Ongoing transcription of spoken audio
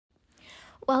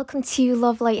Welcome to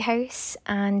Love Lighthouse,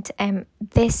 and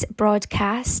this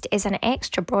broadcast is an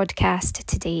extra broadcast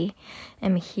today.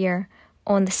 I'm here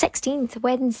on the 16th,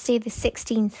 Wednesday the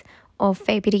 16th of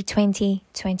February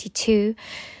 2022.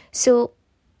 So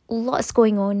lots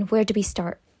going on. Where do we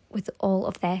start with all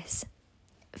of this?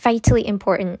 Vitally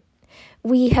important.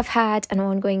 We have had an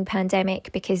ongoing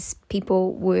pandemic because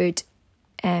people would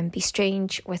be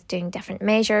strange with doing different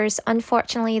measures.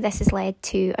 Unfortunately, this has led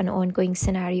to an ongoing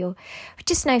scenario. We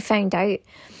just now found out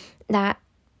that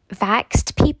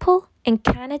vaxxed people in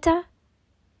Canada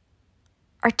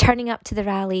are turning up to the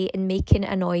rally and making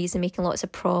a noise and making lots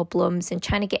of problems and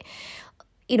trying to get,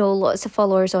 lots of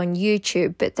followers on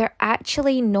YouTube, but they're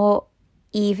actually not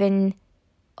even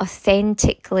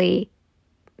authentically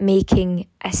making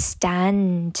a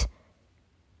stand.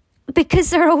 Because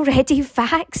they're already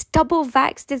vaxxed, double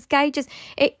vaxxed. This guy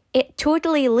it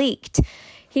totally leaked.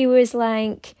 He was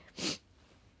like,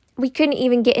 we couldn't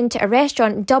even get into a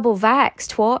restaurant, double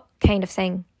vaxxed, what kind of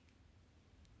thing?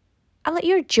 I'm like,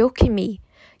 you're joking me.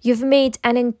 You've made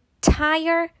an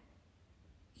entire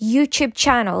YouTube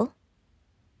channel.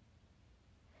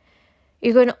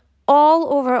 You're going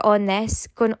all over on this,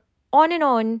 going on and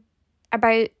on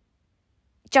about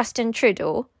Justin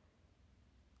Trudeau,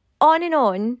 on and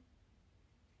on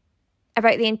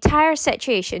about the entire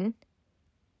situation,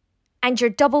 and you're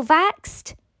double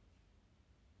vaxxed?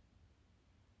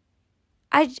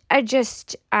 I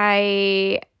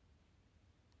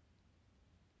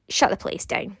shut the place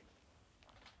down.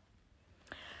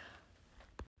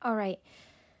 All right.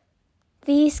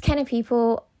 These kind of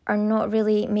people are not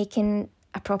really making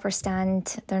a proper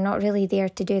stand. They're not really there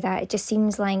to do that. It just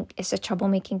seems like it's a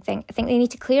troublemaking thing. I think they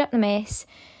need to clear up the mess.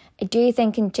 I do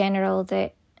think in general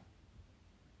that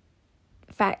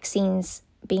vaccines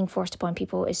being forced upon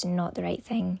people is not the right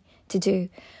thing to do.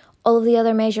 All of the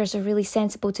other measures are really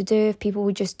sensible to do. If people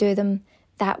would just do them,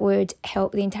 that would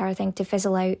help the entire thing to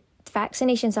fizzle out.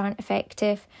 Vaccinations aren't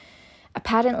effective.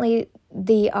 Apparently,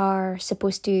 they are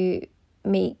supposed to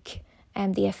make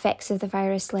the effects of the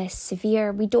virus less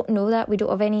severe. We don't know that. We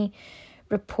don't have any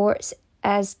reports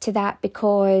as to that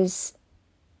because,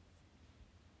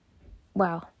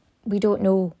 we don't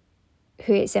know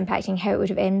who it's impacting, how it would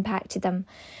have impacted them.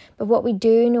 But what we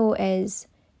do know is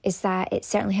that it's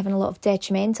certainly having a lot of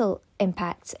detrimental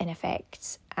impacts and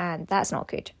effects, and that's not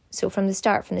good. So from the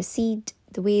start, from the seed,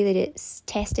 the way that it's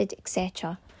tested,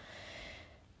 etc.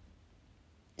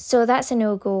 So that's a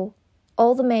no-go.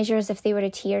 All the measures, if they were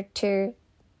adhered to,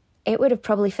 it would have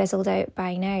probably fizzled out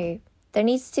by now. There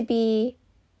needs to be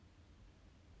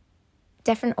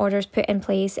different orders put in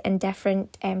place and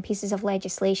different pieces of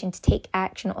legislation to take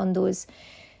action on those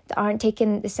that aren't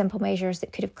taking the simple measures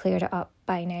that could have cleared it up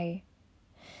by now.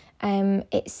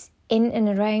 It's in and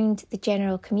around the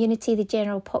general community, the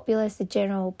general populace, the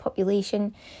general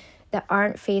population that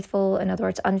aren't faithful, in other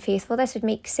words, unfaithful. This would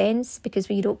make sense because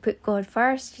when you don't put God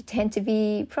first, you tend to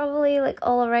be probably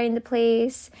all around the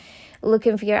place,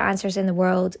 looking for your answers in the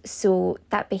world. So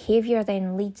that behaviour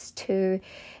then leads to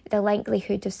the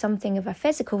likelihood of something of a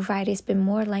physical virus being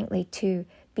more likely to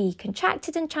be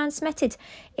contracted and transmitted.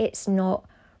 It's not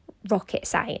rocket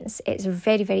science. It's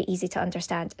very, very easy to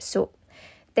understand. So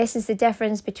this is the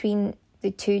difference between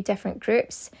the two different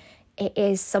groups. It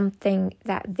is something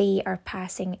that they are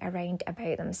passing around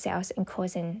about themselves and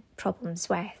causing problems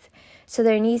with. So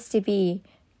there needs to be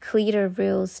clearer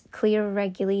rules, clearer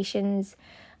regulations.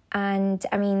 And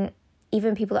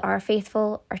even people that are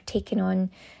faithful are taking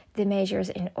on the measures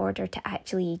in order to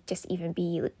actually just even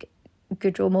be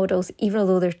good role models, even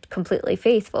though they're completely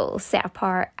faithful, set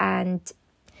apart and,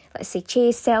 let's say,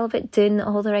 chaste, celibate, doing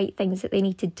all the right things that they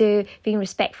need to do, being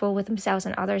respectful with themselves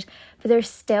and others. But they're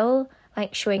still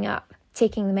showing up,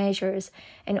 taking the measures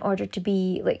in order to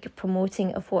be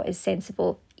promoting of what is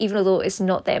sensible, even though it's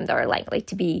not them that are likely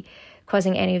to be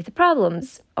causing any of the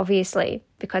problems, obviously,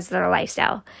 because of their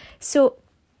lifestyle. So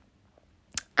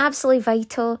absolutely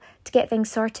vital to get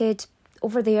things sorted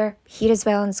over there, here as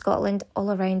well in Scotland,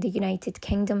 all around the United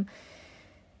Kingdom.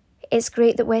 It's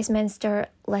great that Westminster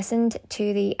listened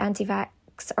to the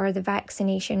anti-vax or the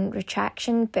vaccination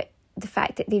retraction, but the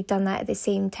fact that they've done that at the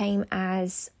same time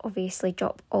as obviously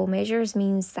drop all measures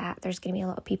means that there's going to be a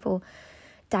lot of people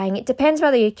dying. It depends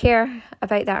whether you care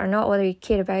about that or not, whether you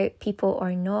care about people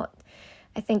or not.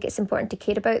 I think it's important to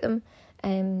care about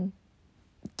them,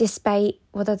 despite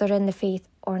whether they're in the faith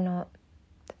or not.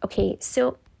 Okay,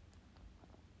 so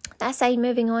that side,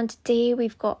 moving on today,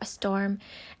 we've got a storm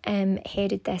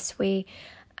headed this way,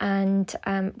 and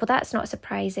that's not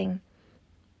surprising.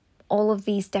 All of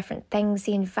these different things,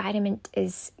 the environment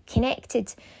is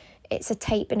connected. It's a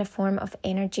type and a form of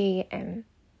energy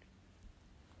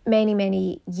many,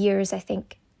 many years, I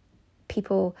think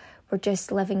people were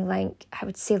just living like, I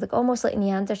would say, like almost like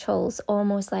Neanderthals,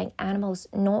 almost like animals,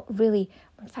 not really.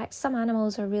 In fact, some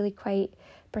animals are really quite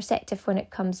perceptive when it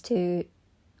comes to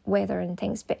weather and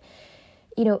things. But,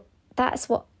 that's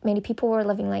what many people were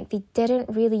living like. They didn't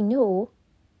really know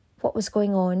what was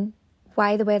going on,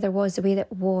 why the weather was the way that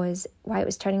it was, why it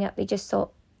was turning up. They just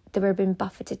thought they were being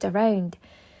buffeted around.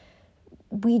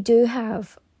 We do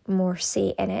have more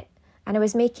say in it. And I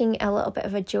was making a little bit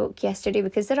of a joke yesterday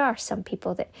because there are some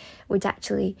people that would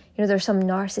actually, there's some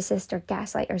narcissists or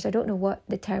gaslighters, I don't know what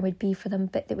the term would be for them,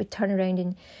 but they would turn around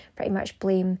and pretty much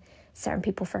blame certain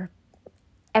people for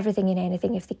everything and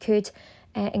anything if they could,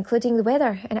 including the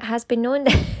weather. And it has been known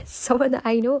that someone that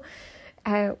I know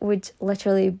would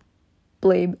literally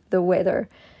blame the weather.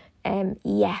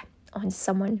 On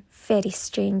someone. Very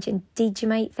strange indeed, you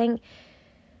might think.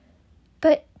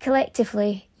 But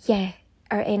collectively,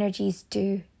 our energies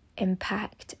do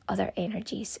impact other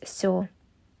energies. So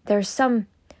there's some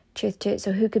truth to it.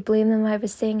 So who could blame them, I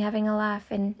was saying, having a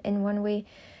laugh in one way.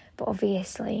 But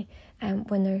obviously,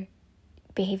 when they're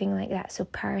behaving like that so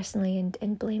personally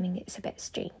and blaming, it's a bit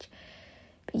strange.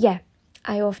 But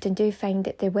I often do find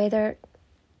that the weather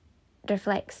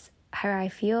reflects how I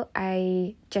feel.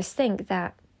 I just think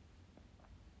that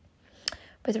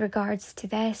with regards to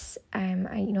this,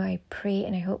 I pray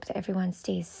and I hope that everyone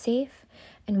stays safe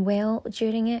and well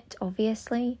during it,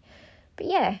 obviously. But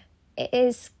it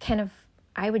is kind of,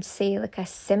 I would say, like a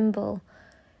symbol,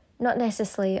 not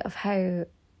necessarily of how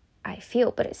I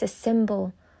feel, but it's a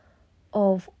symbol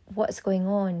of what's going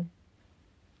on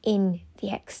in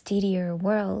the exterior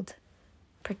world,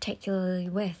 particularly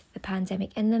with the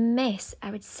pandemic and the mess. I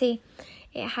would say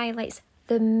it highlights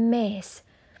the mess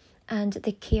and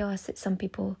the chaos that some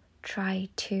people try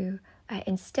to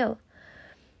instill.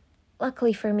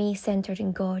 Luckily for me, centered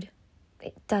in God,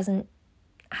 it doesn't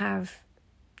have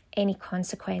any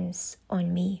consequence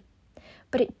on me.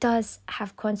 But it does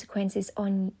have consequences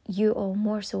on you all,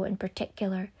 more so in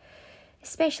particular,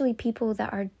 especially people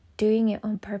that are doing it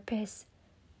on purpose.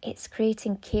 It's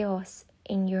creating chaos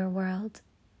in your world.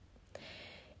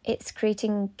 It's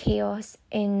creating chaos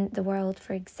in the world,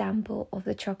 for example, of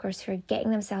the truckers who are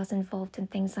getting themselves involved in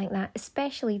things like that,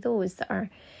 especially those that are,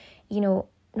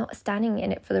 not standing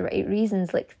in it for the right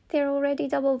reasons, like they're already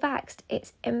double vaxxed.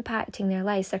 It's impacting their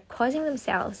lives. They're causing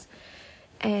themselves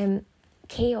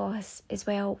chaos as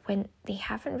well when they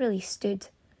haven't really stood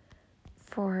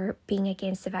for being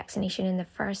against the vaccination in the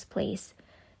first place.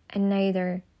 And now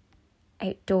they're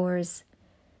outdoors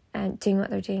and doing what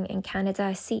they're doing in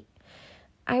Canada. See,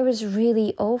 I was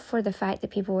really all for the fact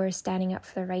that people were standing up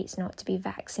for their rights not to be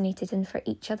vaccinated and for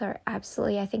each other.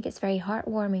 Absolutely. I think it's very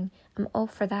heartwarming. I'm all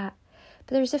for that.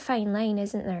 But there's a fine line,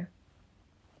 isn't there?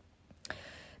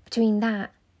 Between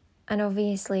that and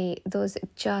obviously those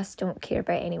that just don't care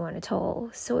about anyone at all.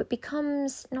 So it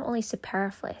becomes not only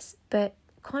superfluous, but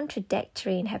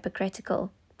contradictory and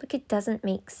hypocritical. Like, it doesn't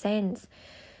make sense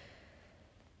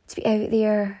to be out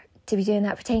there, to be doing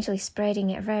that, potentially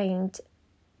spreading it around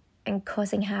and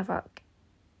causing havoc,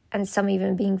 and some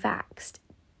even being vaxxed,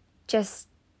 just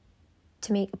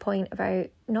to make a point about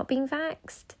not being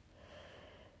vaxxed.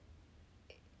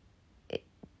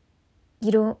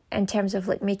 In terms of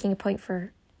like making a point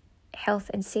for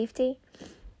health and safety.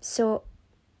 So,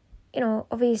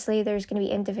 obviously there's going to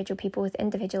be individual people with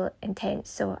individual intent.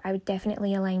 So I would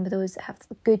definitely align with those that have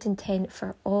good intent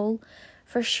for all,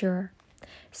 for sure.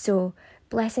 So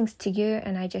blessings to you,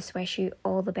 and I just wish you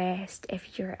all the best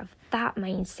if you're of that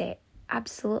mindset.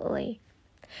 Absolutely.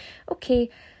 Okay,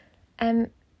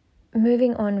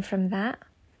 moving on from that,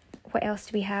 what else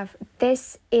do we have?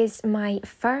 This is my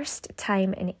first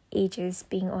time in ages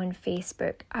being on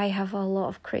Facebook. I have a lot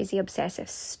of crazy obsessive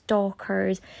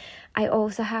stalkers. I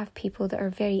also have people that are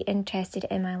very interested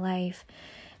in my life,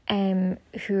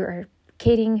 who are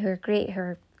caring, who are great, who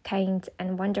are kind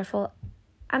and wonderful.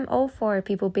 I'm all for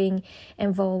people being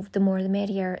involved, the more the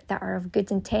merrier, that are of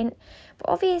good intent. But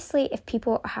obviously, if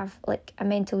people have like a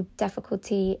mental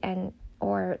difficulty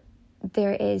or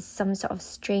there is some sort of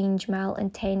strange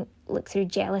malintent, like through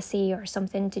jealousy or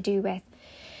something to do with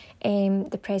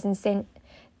the presence, then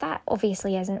that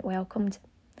obviously isn't welcomed.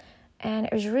 And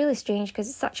it was really strange because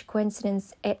it's such a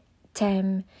coincidence. It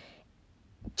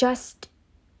just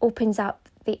opens up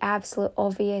the absolute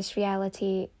obvious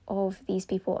reality of these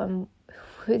people and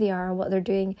who they are and what they're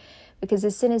doing. Because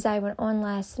as soon as I went on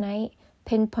last night,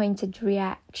 pinpointed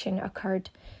reaction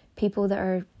occurred. People that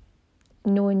are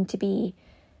known to be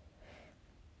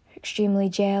extremely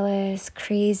jealous,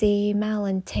 crazy,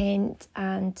 malintent,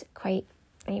 and quite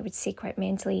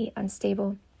mentally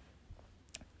unstable,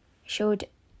 showed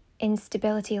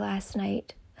instability last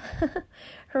night.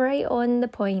 Right on the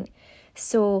point.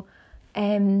 So,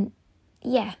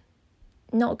 yeah,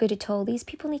 not good at all. These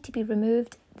people need to be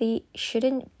removed. They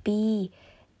shouldn't be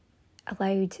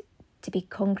allowed to be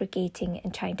congregating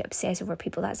and trying to obsess over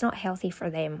people. That's not healthy for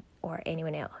them or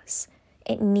anyone else.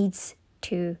 It needs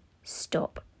to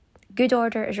stop. Good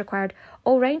order is required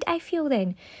all round, I feel,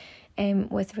 then,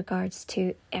 with regards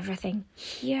to everything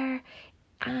here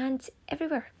and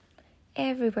everywhere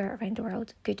around the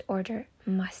world. Good order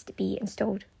must be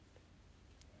installed.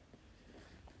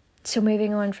 So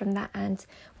moving on from that, and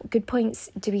what good points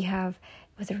do we have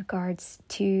with regards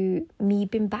to me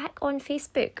being back on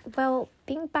Facebook? Well,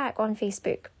 being back on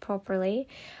Facebook properly,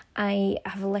 I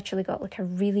have literally got like a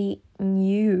really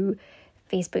new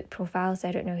Facebook profile, so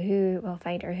I don't know who will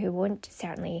find or who won't.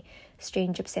 Certainly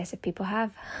strange obsessive people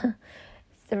have.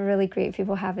 The really great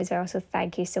people have as well, so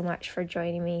thank you so much for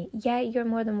joining me. Yeah, you're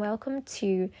more than welcome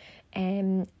to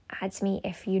add me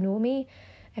if you know me,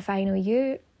 if I know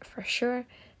you, for sure.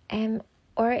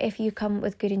 Or if you come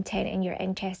with good intent and you're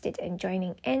interested in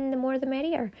joining in, the more the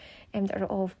merrier. That are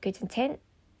all of good intent.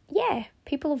 Yeah,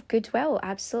 people of goodwill,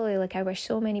 absolutely. Like, I wish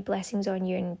so many blessings on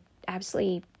you and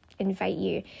absolutely invite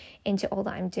you into all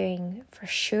that I'm doing, for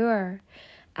sure.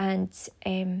 And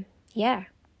yeah,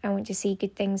 I want to see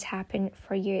good things happen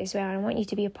for you as well. I want you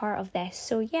to be a part of this.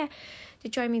 So yeah, to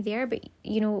join me there. But,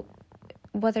 you know,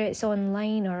 whether it's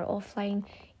online or offline,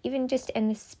 even just in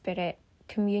the spirit,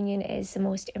 communion is the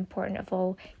most important of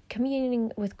all.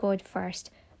 Communing with God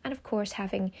first, and of course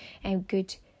having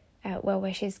good well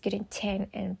wishes, good intent,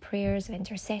 and prayers of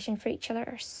intercession for each other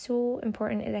are so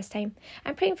important at this time.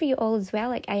 I'm praying for you all as well.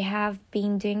 Like, I have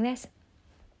been doing this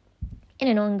in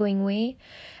an ongoing way,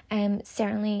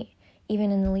 certainly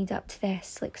even in the lead up to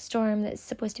this like storm that's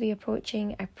supposed to be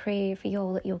approaching. I pray for you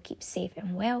all that you'll keep safe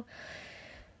and well.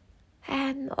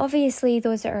 Obviously,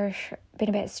 those that are being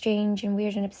a bit strange and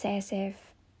weird and obsessive,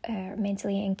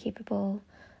 mentally incapable,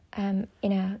 in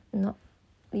a not,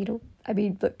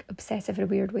 look, obsessive in a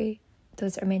weird way.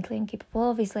 Those that are mentally incapable,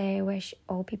 obviously, I wish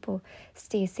all people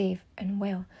stay safe and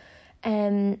well.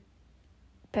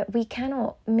 But we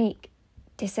cannot make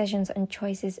decisions and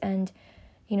choices and,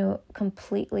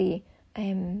 completely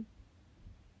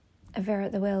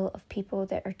avert the will of people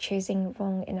that are choosing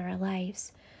wrong in our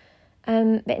lives.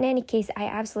 But in any case, I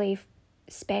absolutely,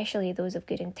 especially those of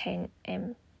good intent,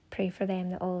 pray for them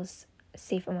that all's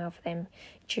safe and well for them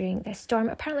during this storm.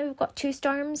 Apparently we've got 2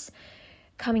 storms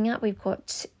coming up. We've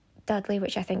got Dudley,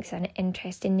 which I think is an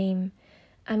interesting name,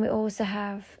 and we also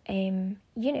have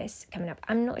Eunice coming up.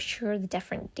 I'm not sure the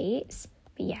different dates,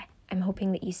 but yeah, I'm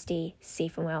hoping that you stay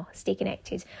safe and well, stay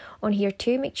connected on here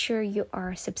too. Make sure you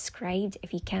are subscribed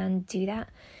if you can do that.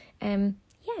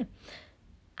 Yeah.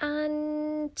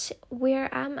 And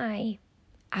where am I?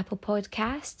 Apple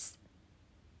Podcasts,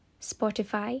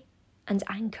 Spotify, and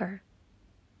Anchor.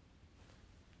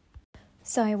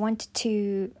 So I wanted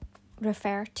to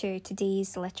refer to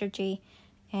today's liturgy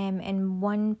in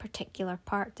one particular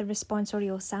part, the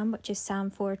responsorial psalm, which is Psalm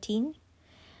 14.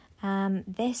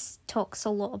 This talks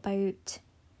a lot about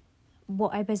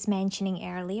what I was mentioning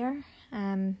earlier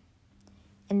in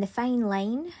the fine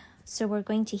line. So we're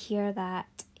going to hear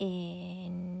that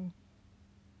in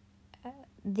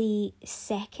the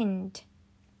second,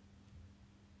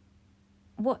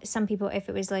 what some people, if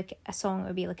it was like a song, it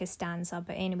would be like a stanza.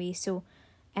 But anyway, so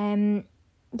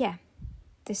yeah,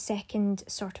 the second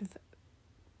sort of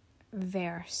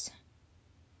verse.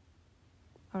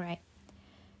 All right.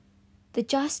 The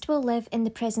just will live in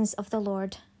the presence of the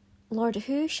Lord. Lord,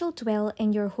 who shall dwell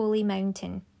in your holy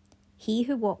mountain? He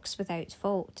who walks without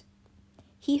fault.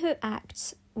 He who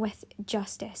acts with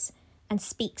justice and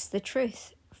speaks the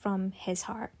truth from his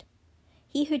heart.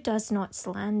 He who does not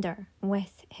slander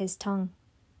with his tongue.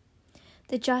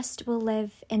 The just will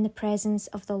live in the presence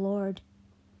of the Lord.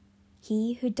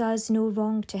 He who does no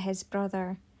wrong to his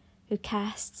brother, who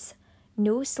casts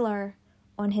no slur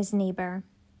on his neighbour,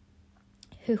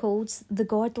 who holds the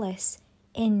godless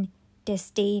in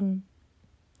disdain,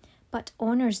 but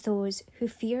honours those who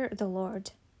fear the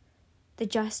Lord. The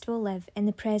just will live in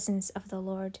the presence of the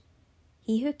Lord.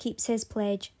 He who keeps his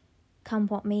pledge, come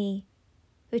what may,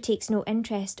 who takes no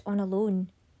interest on a loan,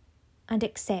 and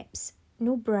accepts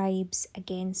no bribes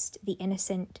against the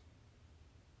innocent.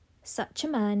 Such a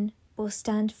man will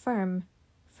stand firm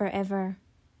forever.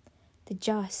 The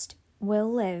just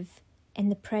will live in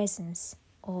the presence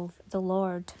of the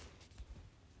Lord.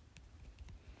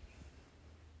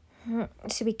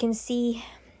 So we can see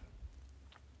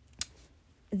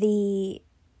the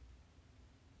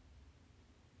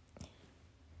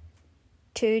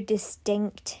 2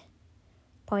 distinct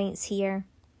points here.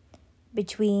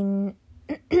 between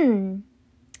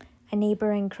a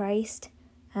neighbour in Christ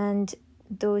and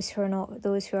those who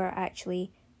are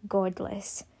actually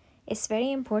godless. It's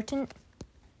very important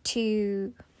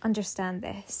to understand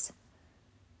this.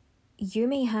 You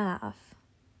may have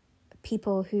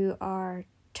people who are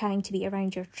trying to be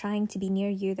around you, trying to be near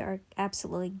you, that are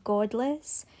absolutely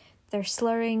godless. They're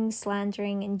slurring,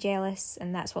 slandering, and jealous,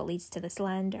 and that's what leads to the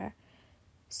slander.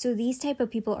 So these type of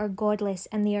people are godless,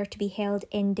 and they are to be held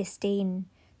in disdain.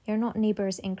 They're not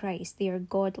neighbours in Christ. They are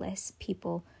godless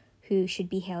people who should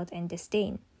be held in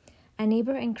disdain. A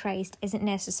neighbour in Christ isn't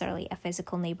necessarily a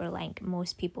physical neighbour like a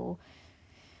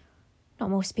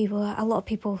lot of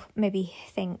people maybe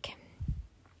think.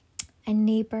 A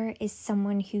neighbour is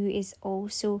someone who is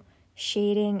also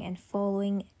sharing and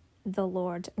following the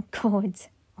Lord God,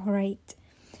 all right?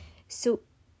 So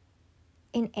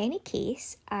in any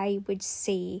case, I would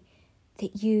say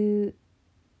that you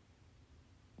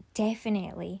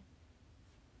definitely,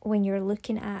 when you're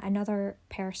looking at another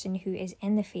person who is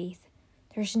in the faith,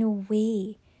 there's no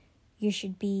way you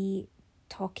should be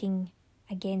talking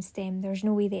against them. There's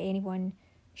no way that anyone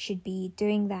should be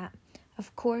doing that.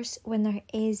 Of course, when there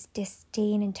is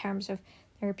disdain in terms of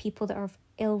there are people that are of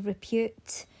ill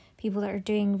repute, people that are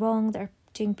doing wrong, that are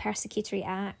doing persecutory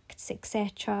acts,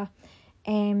 etc.,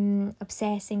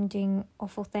 obsessing, doing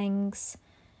awful things,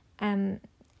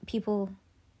 people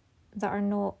that are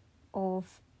not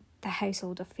of the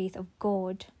household of faith of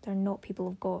God, they're not people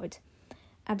of God.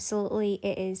 Absolutely,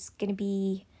 it is going to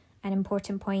be an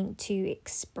important point to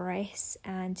express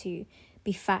and to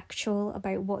be factual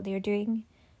about what they're doing,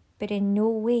 but in no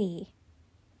way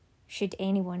should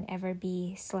anyone ever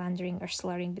be slandering or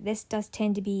slurring. But this does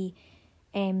tend to be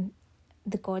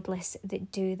the godless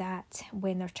that do that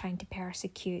when they're trying to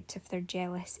persecute, if they're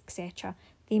jealous, etc.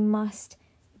 They must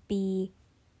be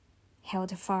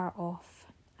held afar off,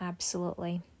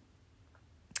 absolutely.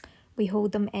 We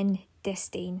hold them in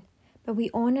disdain, but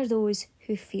we honour those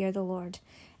who fear the Lord.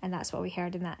 And that's what we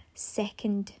heard in that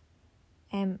second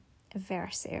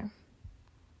verse there.